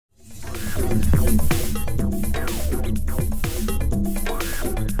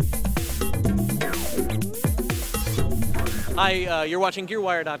Hi, you're watching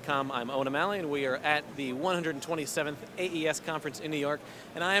GearWire.com. I'm Owen O'Malley, and we are at the 127th AES conference in New York.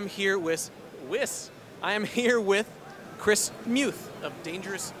 And I am here with Chris Muth of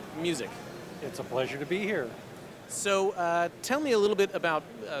Dangerous Music. It's a pleasure to be here. So, tell me a little bit about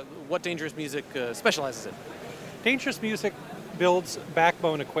what Dangerous Music specializes in. Dangerous Music builds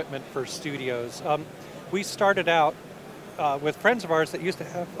backbone equipment for studios. We started out with friends of ours that used to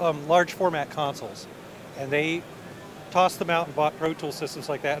have large format consoles, and they tossed them out and bought Pro Tool systems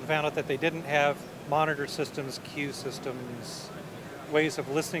like that and found out that they didn't have monitor systems, cue systems, ways of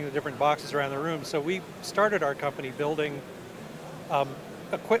listening to different boxes around the room. So we started our company building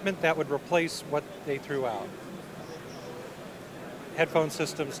equipment that would replace what they threw out. Headphone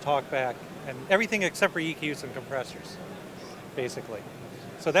systems, talkback, and everything except for EQs and compressors, basically.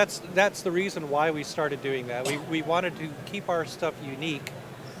 So that's the reason why we started doing that. We wanted to keep our stuff unique,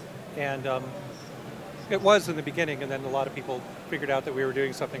 and it was in the beginning, and then a lot of people figured out that we were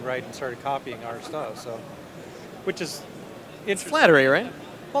doing something right and started copying our stuff. So, which is It's flattery, right?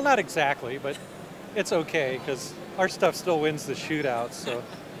 Well, not exactly, but it's okay because our stuff still wins the shootouts. So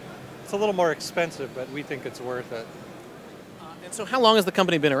it's a little more expensive, but we think it's worth it. And so, how long has the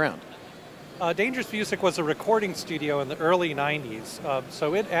company been around? Dangerous Music was a recording studio in the early 90s,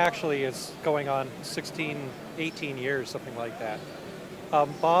 so it actually is going on 16, 18 years, something like that.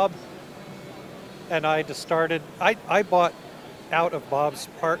 Bob and I just started, I bought out of Bob's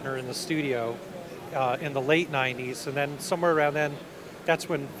partner in the studio in the late 90s, and then somewhere around then, that's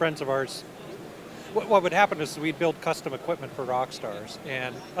when friends of ours, what would happen is we'd build custom equipment for rock stars,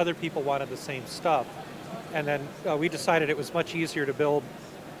 and other people wanted the same stuff. And then we decided it was much easier to build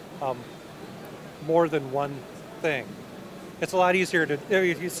more than one thing. It's a lot easier to,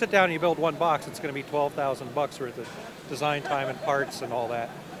 if you sit down and you build one box, it's going to be $12,000 worth of design time and parts and all that.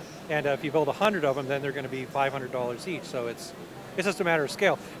 And if you build 100 of them, then they're going to be $500 each. So it's just a matter of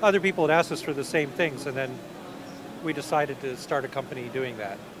scale. Other people had asked us for the same things, and then we decided to start a company doing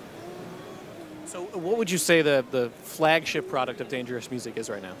that. So, what would you say the flagship product of Dangerous Music is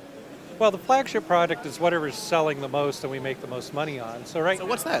right now? Well, the flagship product is whatever's selling the most and we make the most money on. So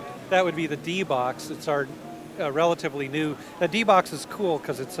what's that? That would be the D-Box. It's our relatively new. The D-Box is cool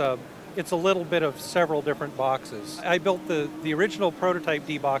because it's a little bit of several different boxes. I built the original prototype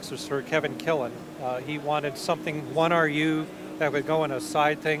D-Box was for Kevin Killen. He wanted something, one RU that would go in a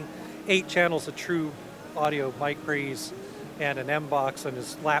side thing, 8 channels of true audio mic pre's, and an M-Box on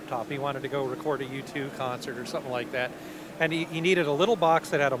his laptop. He wanted to go record a U2 concert or something like that. And he needed a little box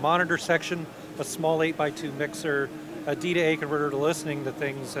that had a monitor section, a small 8x2 mixer, a D to A converter to listening to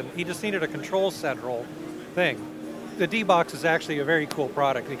things, and he just needed a control central thing. The D-Box is actually a very cool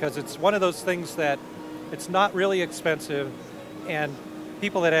product because it's one of those things that it's not really expensive, and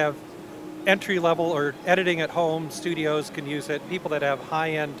people that have entry level or editing at home studios can use it. People that have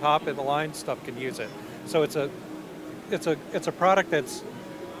high-end top of the line stuff can use it. So it's a product that's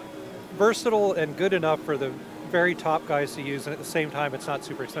versatile and good enough for the very top guys to use, and at the same time it's not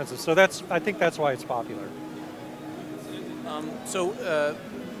super expensive. So I think that's why it's popular.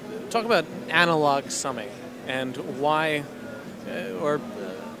 Talk about analog summing and why,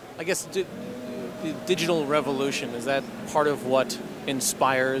 I guess the digital revolution, is that part of what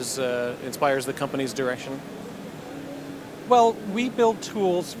inspires the company's direction? Well, we build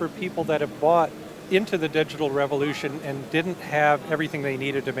tools for people that have bought into the digital revolution and didn't have everything they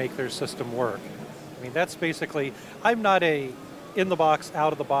needed to make their system work. I mean, that's basically, I'm not a in the box,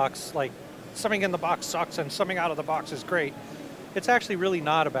 out of the box, like summing in the box sucks and summing out of the box is great. It's actually really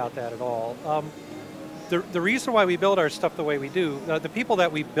not about that at all. The reason why we build our stuff the way we do, the people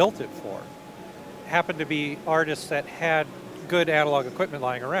that we built it for happen to be artists that had good analog equipment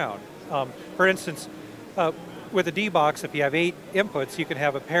lying around. For instance, with a D-Box, if you have 8 inputs, you can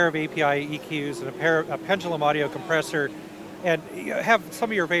have a pair of API EQs and a pendulum audio compressor, and you have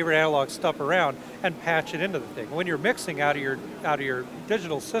some of your favorite analog stuff around and patch it into the thing. When you're mixing out of your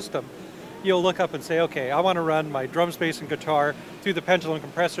digital system, you'll look up and say, okay, I want to run my drums, bass, and guitar through the pendulum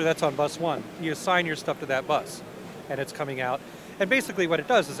compressor. That's on bus 1. You assign your stuff to that bus, and it's coming out. And basically what it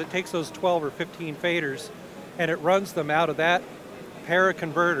does is it takes those 12 or 15 faders and it runs them out of that pair of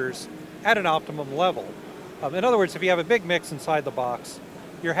converters at an optimum level. In other words, if you have a big mix inside the box,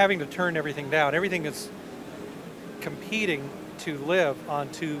 you're having to turn everything down. Everything is competing to live on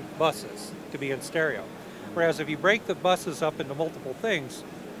 2 buses to be in stereo. Whereas if you break the buses up into multiple things,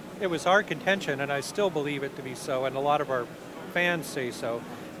 it was our contention, and I still believe it to be so, and a lot of our fans say so,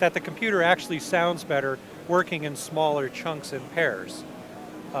 that the computer actually sounds better working in smaller chunks and pairs.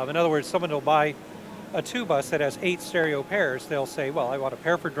 In other words, someone will buy a 2-bus that has 8 stereo pairs, they'll say, well, I want a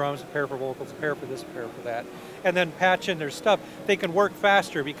pair for drums, a pair for vocals, a pair for this, a pair for that, and then patch in their stuff. They can work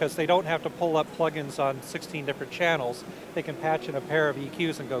faster because they don't have to pull up plugins on 16 different channels. They can patch in a pair of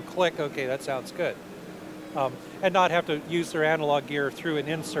EQs and go click, okay, that sounds good. And not have to use their analog gear through an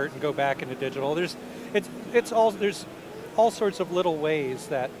insert and go back into digital. There's all sorts of little ways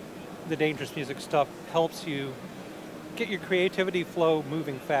that the Dangerous Music stuff helps you get your creativity flow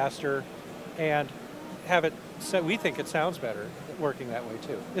moving faster and have it, so we think it sounds better working that way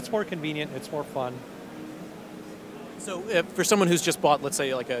too. It's more convenient, it's more fun. So for someone who's just bought, let's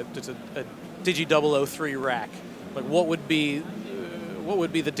say, like a Digi 003 rack, like what would be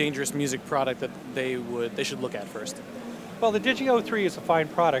the Dangerous Music product that they should look at first? Well, the Digi 03 is a fine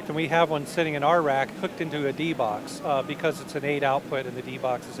product, and we have one sitting in our rack hooked into a D-Box because it's an 8 output and the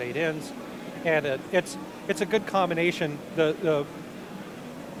D-Box is 8 ins, and it's a good combination.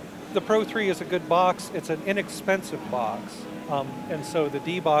 The Pro 3 is a good box. It's an inexpensive box, and so the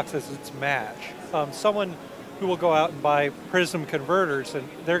D-Box is its match. Someone who will go out and buy Prism converters, and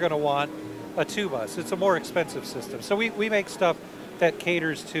they're going to want a 2-bus. It's a more expensive system. So we make stuff that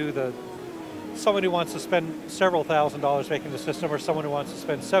caters to someone who wants to spend several $1,000s making the system, or someone who wants to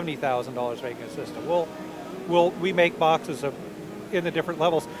spend $70,000 making a system. We make boxes in the different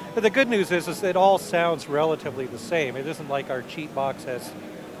levels. But the good news is it all sounds relatively the same. It isn't like our cheap box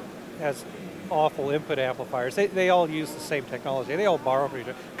has awful input amplifiers. They all use the same technology. They all borrow from each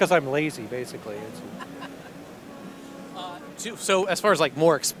other because I'm lazy, basically. So as far as like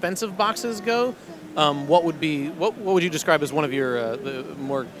more expensive boxes go, what would you describe as one of your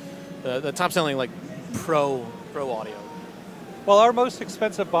the top selling like pro audio? Well, our most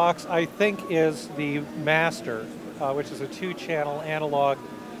expensive box, I think, is the Master, which is a 2-channel analog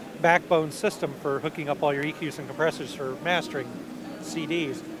backbone system for hooking up all your EQs and compressors for mastering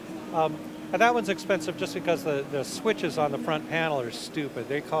CDs. And that one's expensive just because the switches on the front panel are stupid.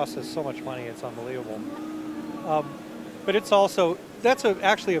 They cost us so much money, it's unbelievable. But it's also,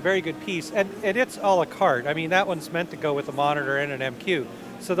 actually a very good piece, and it's a la carte. I mean, that one's meant to go with a monitor and an MQ.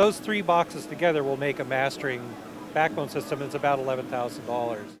 So those 3 boxes together will make a mastering backbone system. It's about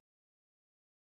 $11,000.